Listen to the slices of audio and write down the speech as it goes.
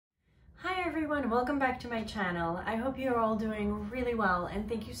Hi everyone, welcome back to my channel. I hope you're all doing really well and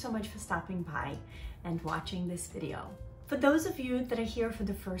thank you so much for stopping by and watching this video. For those of you that are here for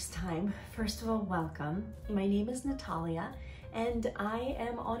the first time, first of all, welcome. My name is Natalia and I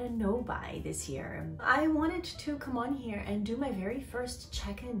am on a no-buy this year. I wanted to come on here and do my very first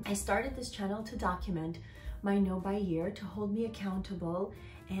check-in. I started this channel to document my no-buy year, to hold me accountable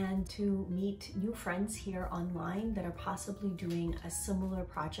and to meet new friends here online that are possibly doing a similar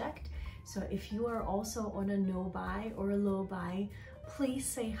project. So if you are also on a no-buy or a low-buy, please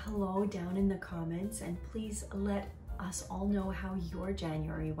say hello down in the comments and please let us all know how your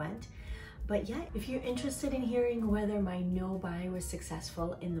January went. But yeah, if you're interested in hearing whether my no-buy was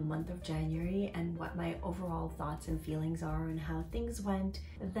successful in the month of January and what my overall thoughts and feelings are and how things went,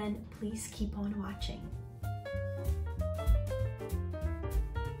 then please keep on watching.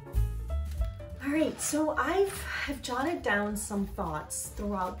 All right, so I've jotted down some thoughts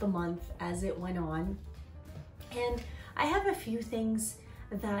throughout the month as it went on, and I have a few things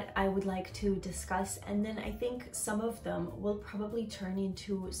that I would like to discuss, and then I think some of them will probably turn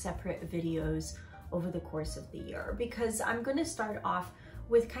into separate videos over the course of the year, because I'm going to start off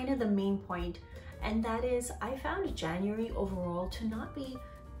with kind of the main point, and that is I found January overall to not be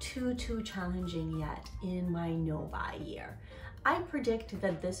too challenging yet in my no-buy year. I predict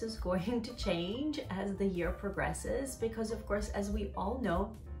that this is going to change as the year progresses because, of course, as we all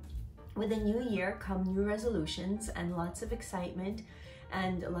know, with a new year come new resolutions and lots of excitement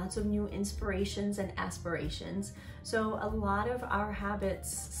and lots of new inspirations and aspirations. So a lot of our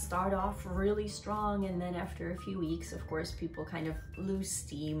habits start off really strong, and then after a few weeks, of course, people kind of lose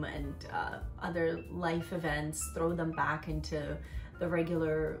steam and other life events throw them back into the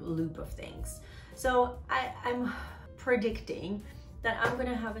regular loop of things. So I'm predicting that I'm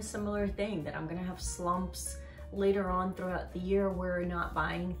gonna have a similar thing, that I'm gonna have slumps later on throughout the year where not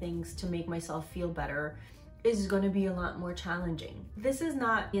buying things to make myself feel better is gonna be a lot more challenging. This is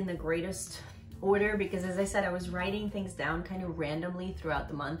not in the greatest order because, as I said, I was writing things down kind of randomly throughout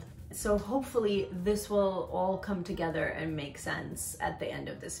the month. So hopefully this will all come together and make sense at the end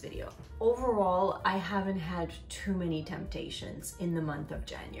of this video. Overall, I haven't had too many temptations in the month of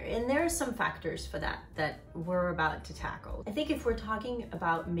January, and there are some factors for that we're about to tackle. I think if we're talking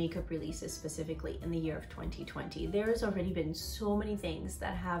about makeup releases specifically in the year of 2020, there's already been so many things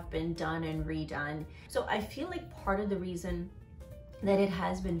that have been done and redone. So I feel like part of the reason that it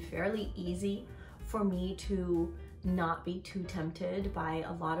has been fairly easy for me to not be too tempted by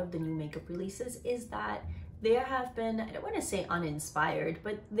a lot of the new makeup releases is that there have been, I don't want to say uninspired,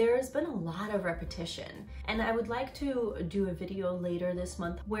 but there's been a lot of repetition. And I would like to do a video later this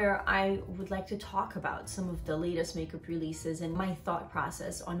month where I would like to talk about some of the latest makeup releases and my thought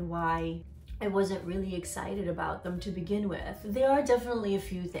process on why I wasn't really excited about them to begin with. There are definitely a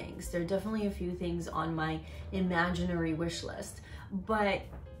few things. There are definitely a few things on my imaginary wish list, but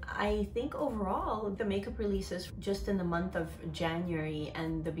I think overall the makeup releases just in the month of January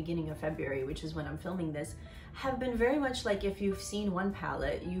and the beginning of February, which is when I'm filming this, have been very much like if you've seen one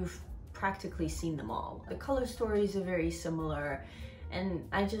palette, you've practically seen them all. The color stories are very similar, and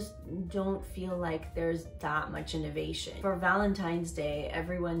I just don't feel like there's that much innovation. For Valentine's Day,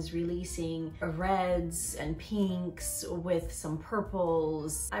 everyone's releasing reds and pinks with some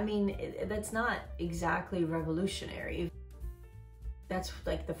purples. I mean, that's not exactly revolutionary. That's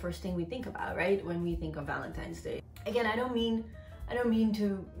like the first thing we think about, right? When we think of Valentine's Day. Again, I don't mean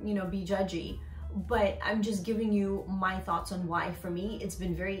to, be judgy, but I'm just giving you my thoughts on why, for me, it's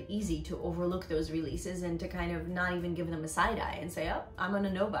been very easy to overlook those releases and to kind of not even give them a side eye and say, oh, I'm on a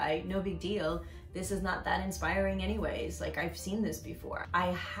no buy, no big deal. This is not that inspiring anyways. Like, I've seen this before. I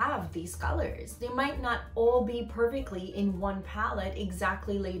have these colors. They might not all be perfectly in one palette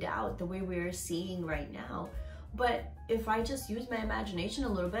exactly laid out the way we're seeing right now. But if I just use my imagination a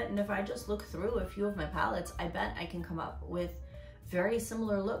little bit, and if I just look through a few of my palettes, I bet I can come up with very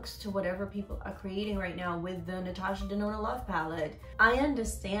similar looks to whatever people are creating right now with the Natasha Denona Love palette. I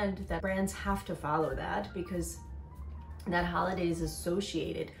understand that brands have to follow that because that holiday is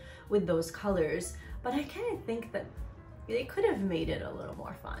associated with those colors, but I kind of think that they could have made it a little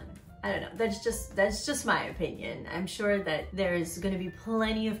more fun. I don't know, that's just my opinion. I'm sure that there's gonna be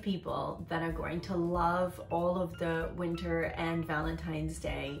plenty of people that are going to love all of the winter and Valentine's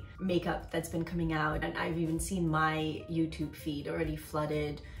Day makeup that's been coming out. And I've even seen my YouTube feed already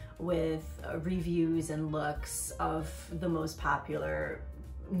flooded with reviews and looks of the most popular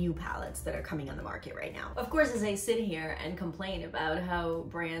new palettes that are coming on the market right now. Of course, as I sit here and complain about how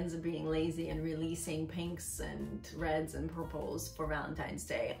brands are being lazy and releasing pinks and reds and purples for Valentine's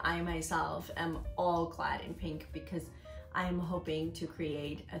Day, I myself am all clad in pink because I'm hoping to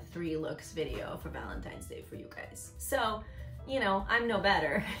create a 3 looks video for Valentine's Day for you guys. So, you know, I'm no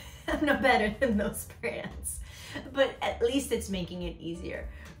better. I'm no better than those brands, but at least it's making it easier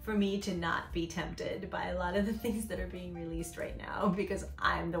for me to not be tempted by a lot of the things that are being released right now, because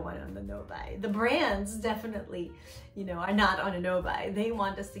I'm the one on the no buy. The brands definitely, you know, are not on a no buy. They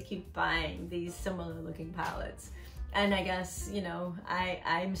want us to keep buying these similar looking palettes. And I guess, you know,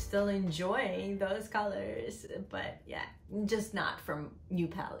 I'm still enjoying those colors, but yeah, just not from new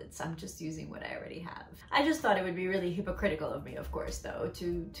palettes. I'm just using what I already have. I just thought it would be really hypocritical of me, of course, though,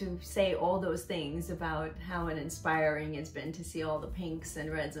 to say all those things about how inspiring it's been to see all the pinks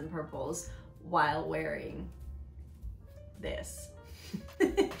and reds and purples while wearing this.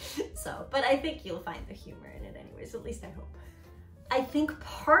 So, but I think you'll find the humor in it anyways, at least I hope. I think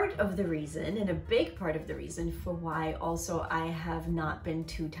part of the reason, and a big part of the reason for why also I have not been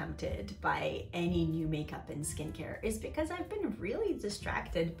too tempted by any new makeup and skincare is because I've been really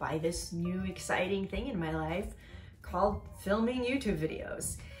distracted by this new exciting thing in my life called filming YouTube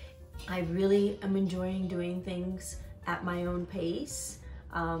videos. I really am enjoying doing things at my own pace.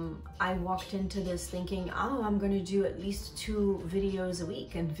 I walked into this thinking, oh, I'm gonna do at least 2 videos a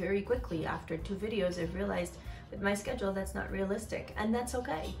week, and very quickly after 2 videos I've realized with my schedule that's not realistic, and that's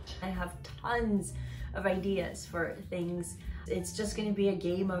okay. I have tons of ideas for things. It's just gonna be a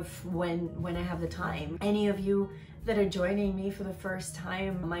game of when I have the time. Any of you that are joining me for the first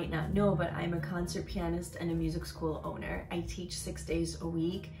time might not know, but I'm a concert pianist and a music school owner. I teach 6 days a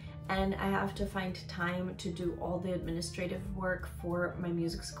week, and I have to find time to do all the administrative work for my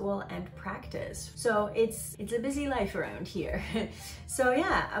music school and practice. So it's a busy life around here. So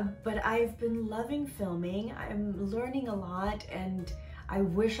yeah, but I've been loving filming. I'm learning a lot, and I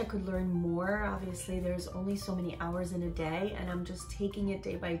wish I could learn more. Obviously, there's only so many hours in a day, and I'm just taking it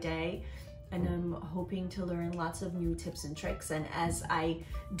day by day. And I'm hoping to learn lots of new tips and tricks. And as I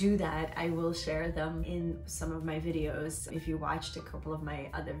do that, I will share them in some of my videos. If you watched a couple of my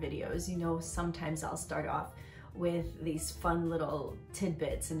other videos, you know sometimes I'll start off with these fun little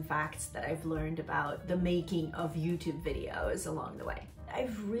tidbits and facts that I've learned about the making of YouTube videos along the way.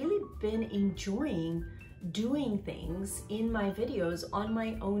 I've really been enjoying doing things in my videos on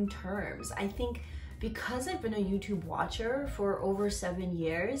my own terms. I think because I've been a YouTube watcher for over 7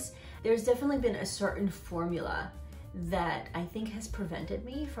 years, there's definitely been a certain formula that I think has prevented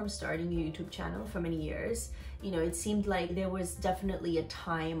me from starting a YouTube channel for many years. You know, it seemed like there was definitely a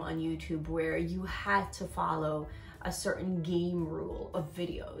time on YouTube where you had to follow a certain game rule of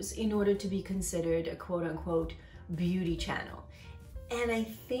videos in order to be considered a quote-unquote beauty channel. And I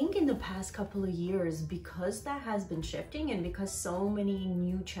think in the past couple of years, because that has been shifting and because so many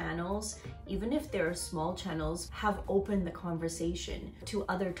new channels, even if they're small channels, have opened the conversation to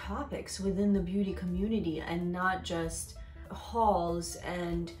other topics within the beauty community and not just hauls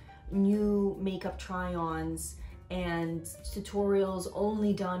and new makeup try-ons and tutorials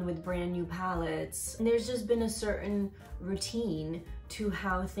only done with brand new palettes. And there's just been a certain routine to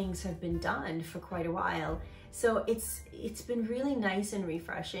how things have been done for quite a while. So it's been really nice and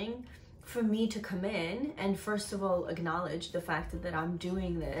refreshing for me to come in and first of all acknowledge the fact that I'm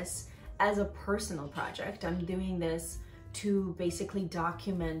doing this as a personal project. I'm doing this to basically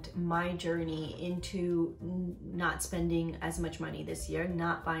document my journey into not spending as much money this year,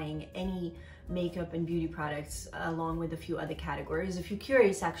 not buying any makeup and beauty products, along with a few other categories. If you're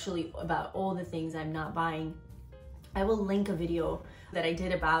curious actually about all the things I'm not buying, I will link a video that I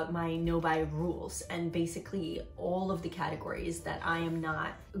did about my no-buy rules and basically all of the categories that I am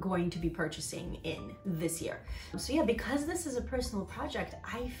not going to be purchasing in this year. So yeah, because this is a personal project,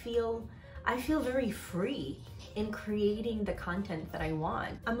 I feel very free in creating the content that I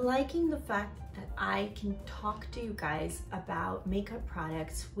want. I'm liking the fact that I can talk to you guys about makeup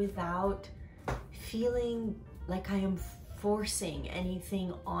products without feeling like I am forcing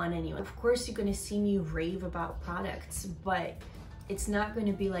anything on anyone. Of course, you're gonna see me rave about products, but it's not going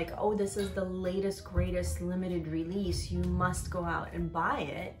to be like, oh, this is the latest, greatest limited release, you must go out and buy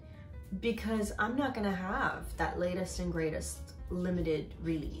it, because I'm not going to have that latest and greatest limited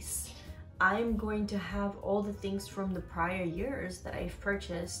release. I'm going to have all the things from the prior years that I've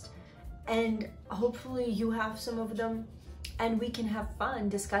purchased, and hopefully you have some of them, and we can have fun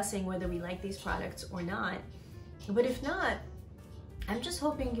discussing whether we like these products or not. But if not, I'm just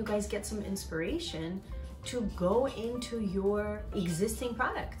hoping you guys get some inspiration to go into your existing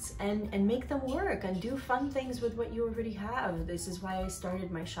products and make them work and do fun things with what you already have. This is why I started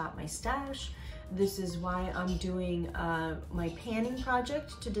my Shop My Stash. This is why I'm doing my panning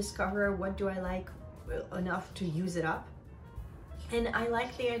project to discover what do I like enough to use it up. And I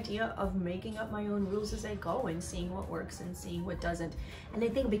like the idea of making up my own rules as I go and seeing what works and seeing what doesn't. And I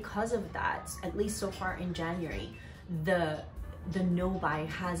think because of that, at least so far in January, the no-buy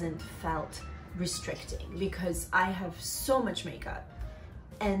hasn't felt restricting because I have so much makeup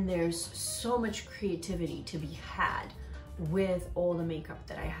and there's so much creativity to be had with all the makeup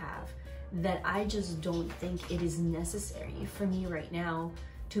that I have that I just don't think it is necessary for me right now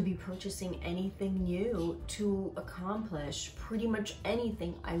to be purchasing anything new to accomplish pretty much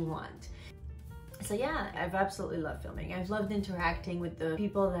anything I want. So yeah, I've absolutely loved filming. I've loved interacting with the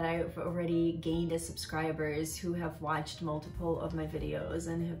people that I've already gained as subscribers who have watched multiple of my videos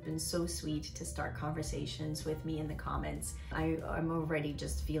and have been so sweet to start conversations with me in the comments. I'm already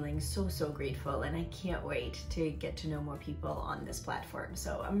just feeling so grateful, and I can't wait to get to know more people on this platform.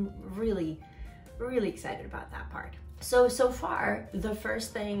 So I'm really excited about that part. So far, the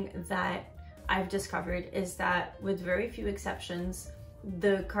first thing that I've discovered is that with very few exceptions,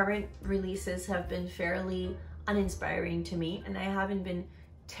 the current releases have been fairly uninspiring to me, and I haven't been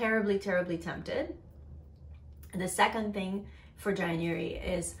terribly tempted. The second thing for January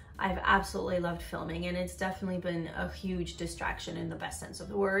is I've absolutely loved filming, and it's definitely been a huge distraction in the best sense of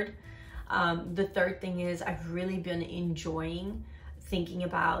the word. The third thing is I've really been enjoying thinking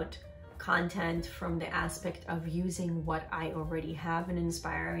about content from the aspect of using what I already have and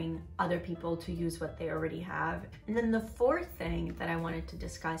inspiring other people to use what they already have. And then the fourth thing that I wanted to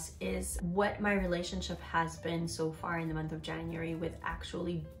discuss is what my relationship has been so far in the month of January with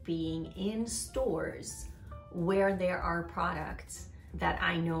actually being in stores where there are products that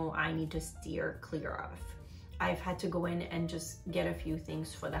I know I need to steer clear of. I've had to go in and just get a few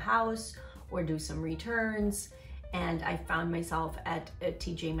things for the house or do some returns, and I found myself at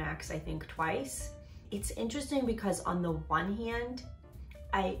TJ Maxx, I think twice. It's interesting because on the one hand,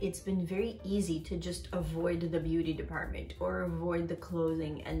 it's been very easy to just avoid the beauty department or avoid the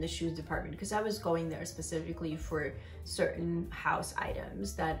clothing and the shoes department because I was going there specifically for certain house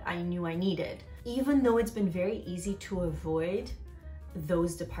items that I knew I needed. Even though it's been very easy to avoid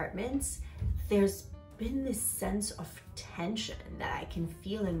those departments, there's been this sense of tension that I can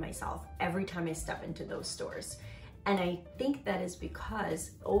feel in myself every time I step into those stores. And I think that is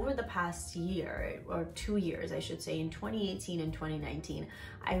because over the past year, or 2 years, I should say, in 2018 and 2019,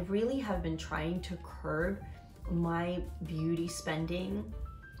 I really have been trying to curb my beauty spending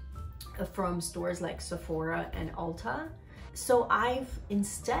from stores like Sephora and Ulta. So I've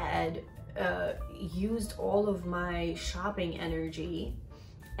instead used all of my shopping energy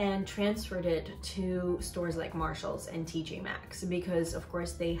and transferred it to stores like Marshall's and TJ Maxx because, of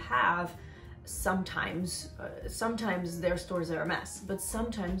course, they have sometimes their stores are a mess, but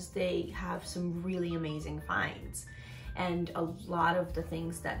sometimes they have some really amazing finds. And a lot of the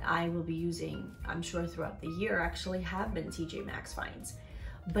things that I will be using, I'm sure throughout the year, actually have been TJ Maxx finds.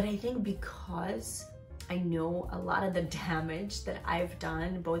 But I think because I know a lot of the damage that I've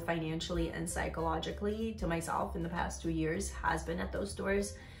done both financially and psychologically to myself in the past 2 years has been at those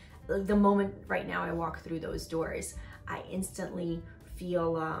stores, the moment right now I walk through those doors, I instantly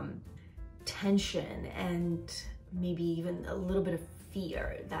feel tension and maybe even a little bit of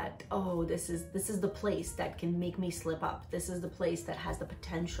fear that, oh, this is the place that can make me slip up. This is the place that has the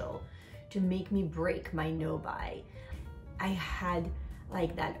potential to make me break my no-buy. I had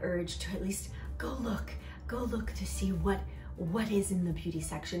like that urge to at least go look to see what is in the beauty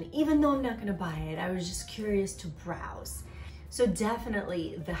section. Even though I'm not gonna buy it, I was just curious to browse. So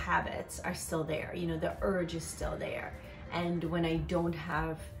definitely the habits are still there, you know, the urge is still there. And when I don't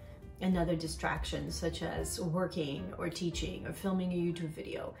have another distraction such as working or teaching or filming a YouTube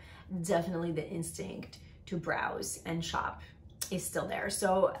video, definitely the instinct to browse and shop is still there.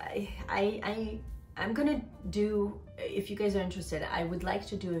 So I'm gonna do, if you guys are interested, I would like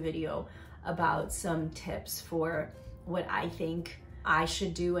to do a video about some tips for what I think I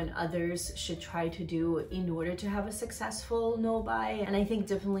should do and others should try to do in order to have a successful no-buy. And I think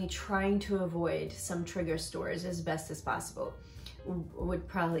definitely trying to avoid some trigger stores as best as possible would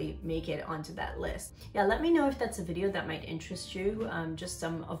probably make it onto that list. Yeah, let me know if that's a video that might interest you. Just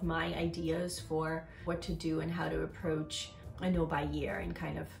some of my ideas for what to do and how to approach a no-buy year and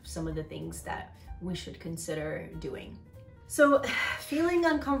kind of some of the things that we should consider doing. So feeling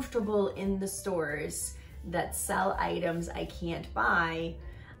uncomfortable in the stores that sell items I can't buy,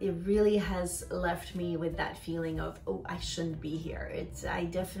 it really has left me with that feeling of, oh, I shouldn't be here. I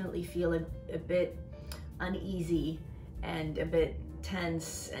definitely feel a bit uneasy and a bit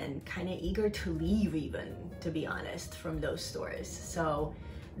tense and kind of eager to leave even, to be honest, from those stores. So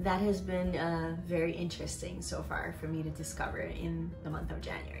that has been very interesting so far for me to discover in the month of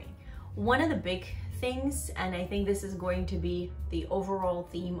January. One of the big things, and I think this is going to be the overall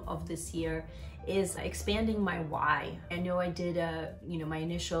theme of this year, is expanding my why. I know I did a, my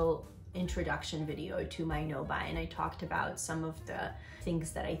initial introduction video to my no buy, and I talked about some of the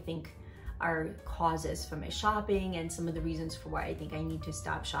things that I think are causes for my shopping and some of the reasons for why I think I need to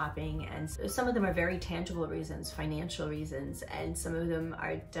stop shopping. And some of them are very tangible reasons, financial reasons, and some of them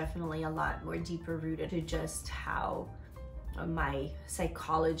are definitely a lot more deeper rooted to just how my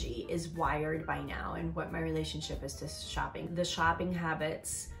psychology is wired by now and what my relationship is to shopping. The shopping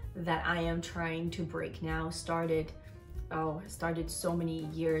habits that I am trying to break now started so many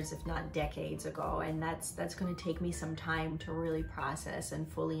years, if not decades ago, and that's going to take me some time to really process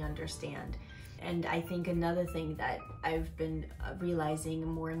and fully understand. And I think another thing that I've been realizing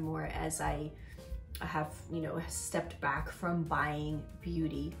more and more as I have, stepped back from buying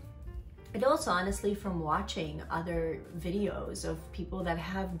beauty, and also honestly from watching other videos of people that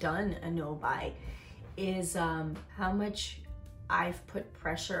have done a no buy, is how much I've put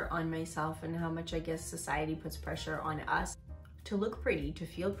pressure on myself and how much I guess society puts pressure on us to look pretty, to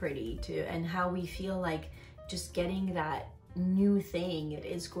feel pretty, and how we feel like just getting that new thing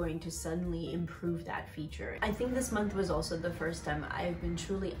is going to suddenly improve that feature. I think this month was also the first time I've been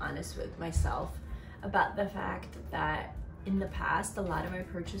truly honest with myself about the fact that in the past, a lot of my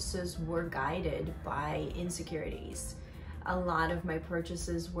purchases were guided by insecurities. A lot of my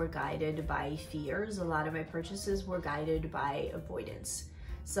purchases were guided by fears. A lot of my purchases were guided by avoidance.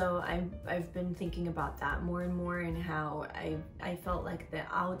 So I've been thinking about that more and more, and how I felt like the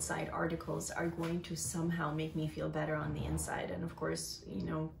outside articles are going to somehow make me feel better on the inside. And of course,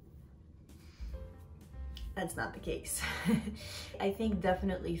 that's not the case. I think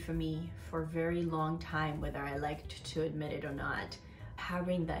definitely for me, for a very long time, whether I liked to admit it or not,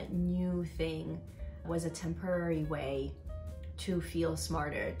 having that new thing was a temporary way to feel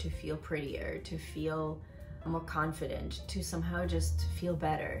smarter, to feel prettier, to feel more confident, to somehow just feel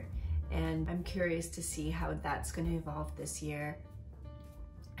better. And I'm curious to see how that's going to evolve this year,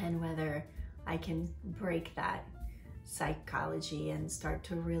 and whether I can break that psychology and start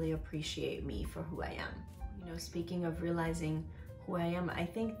to really appreciate me for who I am. Speaking of realizing who I am, I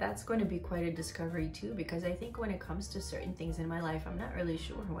think that's going to be quite a discovery too, because I think when it comes to certain things in my life, I'm not really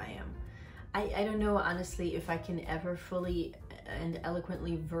sure who I am. I don't know, honestly, if I can ever fully and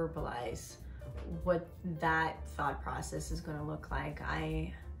eloquently verbalize what that thought process is going to look like.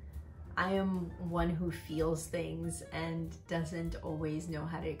 I am one who feels things and doesn't always know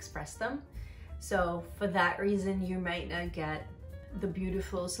how to express them. So for that reason, you might not get the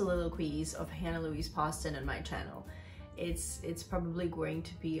beautiful soliloquies of Hannah Louise Poston on my channel. It's probably going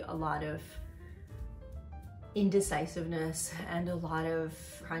to be a lot of indecisiveness and a lot of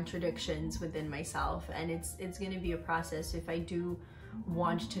contradictions within myself, and it's going to be a process if I do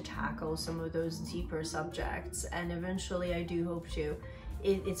want to tackle some of those deeper subjects, and eventually I do hope to.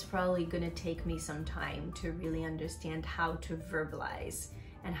 It's probably going to take me some time to really understand how to verbalize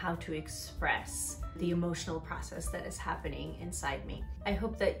and how to express the emotional process that is happening inside me. I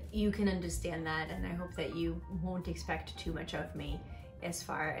hope that you can understand that, and I hope that you won't expect too much of me as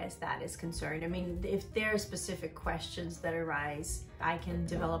far as that is concerned. I mean, if there are specific questions that arise, I can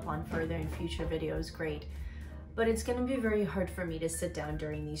develop on further in future videos, great. But it's gonna be very hard for me to sit down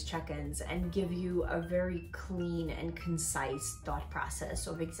during these check-ins and give you a very clean and concise thought process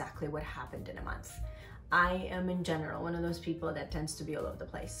of exactly what happened in a month. I am in general one of those people that tends to be all over the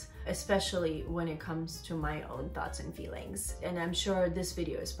place, especially when it comes to my own thoughts and feelings. And I'm sure this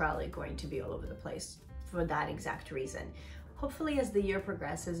video is probably going to be all over the place for that exact reason. Hopefully as the year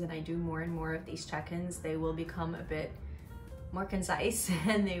progresses and I do more and more of these check-ins, they will become a bit more concise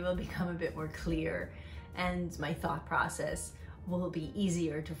and they will become a bit more clear, and my thought process will be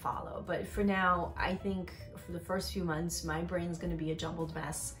easier to follow. But for now, I think for the first few months, my brain's gonna be a jumbled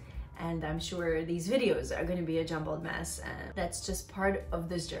mess, and I'm sure these videos are gonna be a jumbled mess, and that's just part of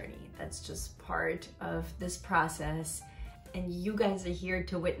this journey. That's just part of this process, and you guys are here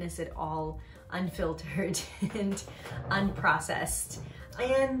to witness it all unfiltered and unprocessed.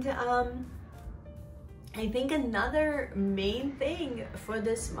 And I think another main thing for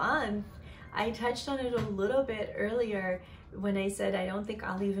this month, I touched on it a little bit earlier when I said I don't think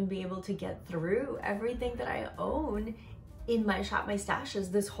I'll even be able to get through everything that I own in my Shop My Stashes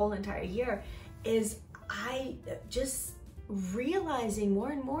this whole entire year, is I just realizing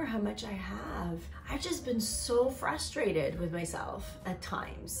more and more how much I have. I've just been so frustrated with myself at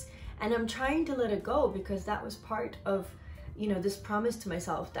times, and I'm trying to let it go, because that was part of, you know, this promise to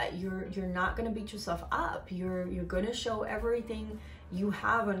myself that you're not gonna beat yourself up. You're gonna show everything you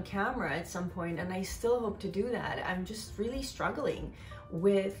have on camera at some point, and I still hope to do that. I'm just really struggling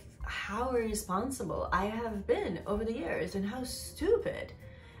with how irresponsible I have been over the years and how stupid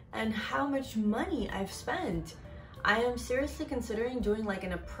and how much money I've spent. I am seriously considering doing like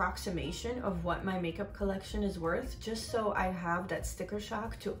an approximation of what my makeup collection is worth, just so I have that sticker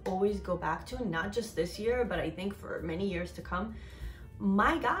shock to always go back to, not just this year, but I think for many years to come.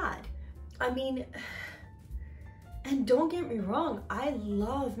 My God. I mean, and don't get me wrong, I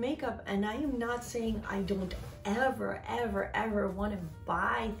love makeup, and I am not saying I don't ever want to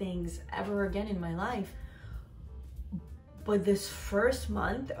buy things ever again in my life. But this first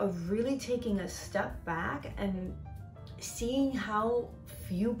month of really taking a step back and seeing how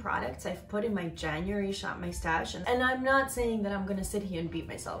few products I've put in my January Shop My Stash, and I'm not saying that I'm gonna sit here and beat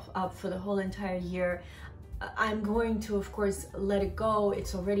myself up for the whole entire year. I'm going to, of course, let it go.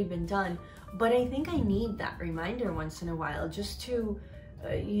 It's already been done. But I think I need that reminder once in a while, just to,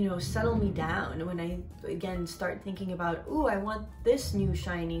 you know, settle me down when I, again, start thinking about, ooh, I want this new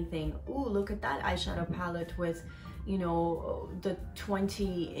shiny thing. Ooh, look at that eyeshadow palette with, you know, the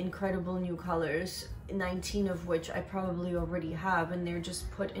 20 incredible new colors, 19 of which I probably already have, and they're just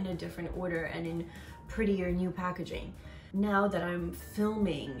put in a different order and in prettier new packaging. Now that I'm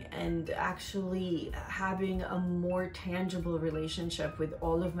filming and actually having a more tangible relationship with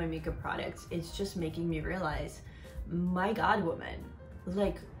all of my makeup products, it's just making me realize, my God, woman,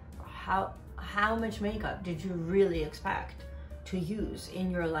 like how much makeup did you really expect to use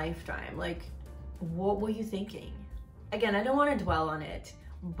in your lifetime? Like, what were you thinking? Again, I don't want to dwell on it,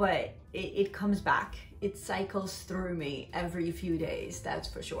 but it comes back. It cycles through me every few days, that's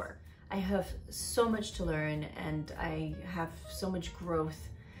for sure. I have so much to learn, and I have so much growth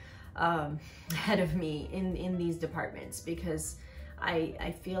ahead of me in these departments, because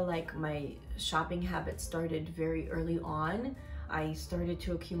I feel like my shopping habits started very early on. I started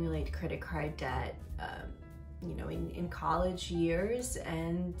to accumulate credit card debt, you know, in college years,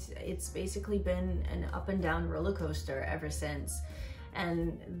 and it's basically been an up and down roller coaster ever since.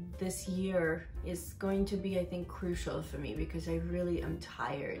 And this year is going to be, I think, crucial for me, because I really am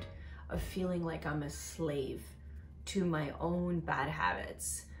tired of feeling like I'm a slave to my own bad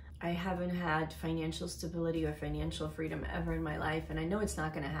habits. I haven't had financial stability or financial freedom ever in my life, and I know it's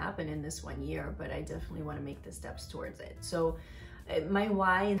not gonna happen in this 1 year, but I definitely wanna make the steps towards it. So my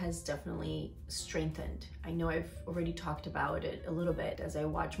why has definitely strengthened. I know I've already talked about it a little bit as I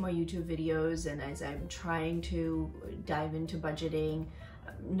watch more YouTube videos and as I'm trying to dive into budgeting.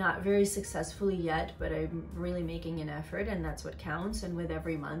 Not very successfully yet, but I'm really making an effort, and that's what counts. And with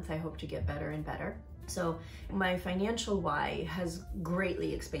every month, I hope to get better and better. So my financial why has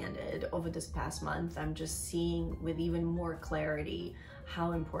greatly expanded over this past month. I'm just seeing with even more clarity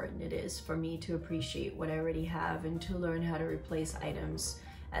how important it is for me to appreciate what I already have and to learn how to replace items,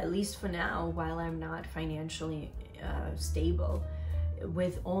 at least for now, while I'm not financially stable,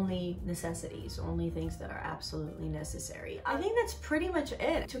 with only necessities, only things that are absolutely necessary. I think that's pretty much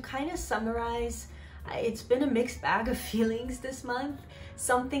it. To kind of summarize, it's been a mixed bag of feelings this month.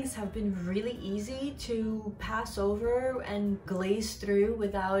 Some things have been really easy to pass over and glaze through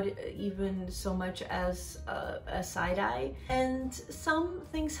without even so much as a side eye. And some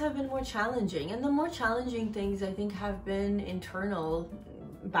things have been more challenging. And the more challenging things, I think, have been internal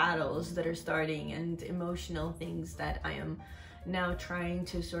battles that are starting and emotional things that I am now trying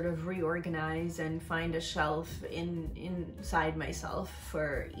to sort of reorganize and find a shelf inside myself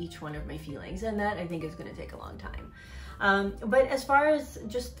for each one of my feelings, and that I think is going to take a long time. But as far as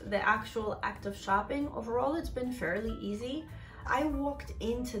just the actual act of shopping, overall it's been fairly easy. I walked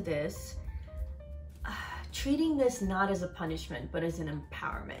into this treating this not as a punishment but as an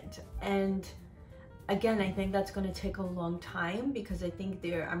empowerment, and again, I think that's going to take a long time, because I think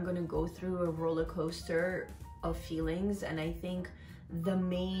I'm going to go through a roller coaster of feelings, and I think the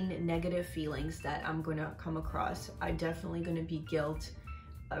main negative feelings that I'm gonna come across are definitely gonna be guilt,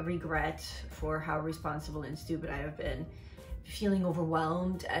 regret for how responsible and stupid I have been, feeling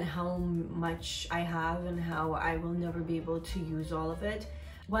overwhelmed at how much I have and how I will never be able to use all of it,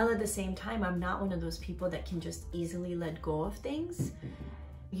 while at the same time I'm not one of those people that can just easily let go of things.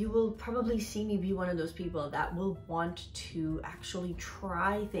 You will probably see me be one of those people that will want to actually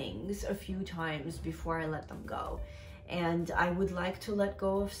try things a few times before I let them go. And I would like to let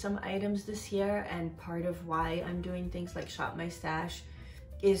go of some items this year, and part of why I'm doing things like Shop My Stash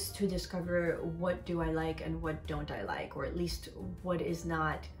is to discover what do I like and what don't I like, or at least what is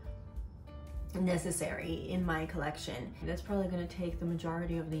not necessary in my collection. That's probably going to take the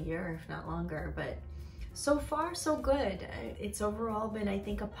majority of the year, if not longer, but so far so good. It's overall been, I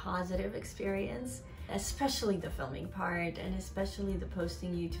think, a positive experience. especially the filming part and especially the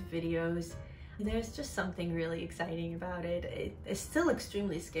posting YouTube videos. There's just something really exciting about it. It's still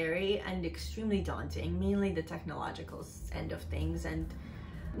extremely scary and extremely daunting, mainly the technological end of things, and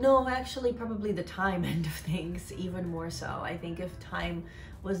no, actually probably the time end of things even more so. I think if time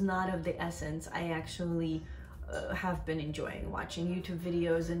was not of the essence, I actually have been enjoying watching YouTube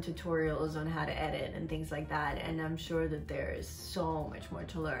videos and tutorials on how to edit and things like that, and I'm sure that there is so much more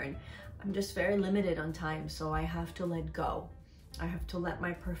to learn. I'm just very limited on time, so I have to let go. I have to let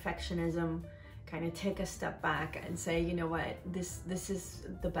my perfectionism kind of take a step back and say, you know what, this is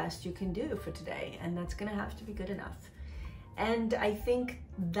the best you can do for today, and that's gonna have to be good enough. And I think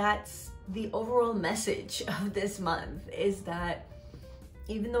that's the overall message of this month, is that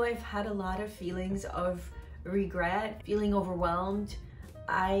even though I've had a lot of feelings of regret, feeling overwhelmed,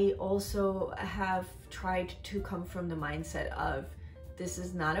 I also have tried to come from the mindset of, this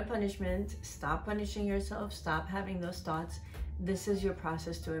is not a punishment. Stop punishing yourself. Stop having those thoughts. This is your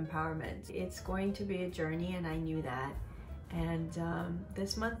process to empowerment. It's going to be a journey, and I knew that. And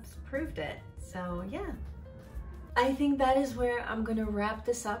this month proved it. So yeah. I think that is where I'm gonna wrap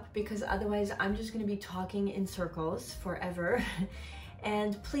this up, because otherwise I'm just gonna be talking in circles forever.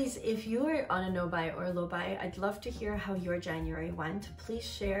 And please, if you're on a no buy or a low buy, I'd love to hear how your January went. Please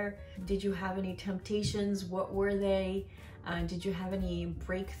share. Did you have any temptations? What were they? Did you have any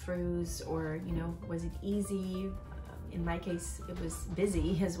breakthroughs, or, you know, was it easy? In my case, it was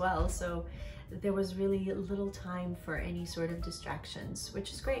busy as well. So there was really little time for any sort of distractions,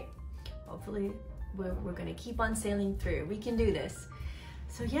 which is great. Hopefully we're gonna keep on sailing through. We can do this.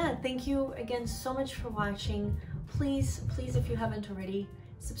 So yeah, thank you again so much for watching. Please, if you haven't already,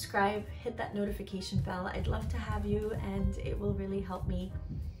 subscribe, hit that notification bell. I'd love to have you, and it will really help me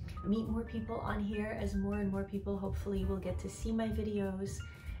meet more people on here, as more and more people hopefully will get to see my videos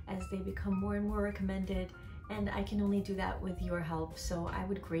as they become more and more recommended. And I can only do that with your help, so I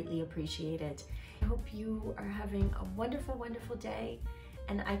would greatly appreciate it. I hope you are having a wonderful, wonderful day,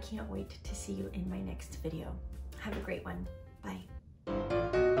 and I can't wait to see you in my next video. Have a great one. Bye.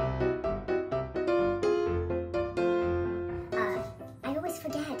 I always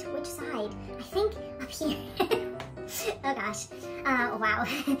forget which side. I think up here. Oh gosh. Wow.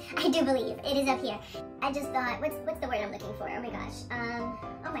 I do believe it is up here. I just thought, what's the word I'm looking for? Oh my gosh.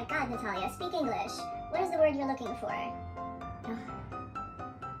 Oh my god, Natalia, speak English. What is the word you're looking for? Oh.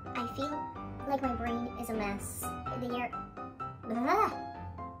 I feel like my brain is a mess. I'm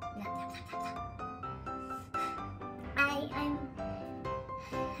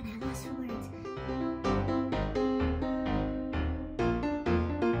at a loss for words.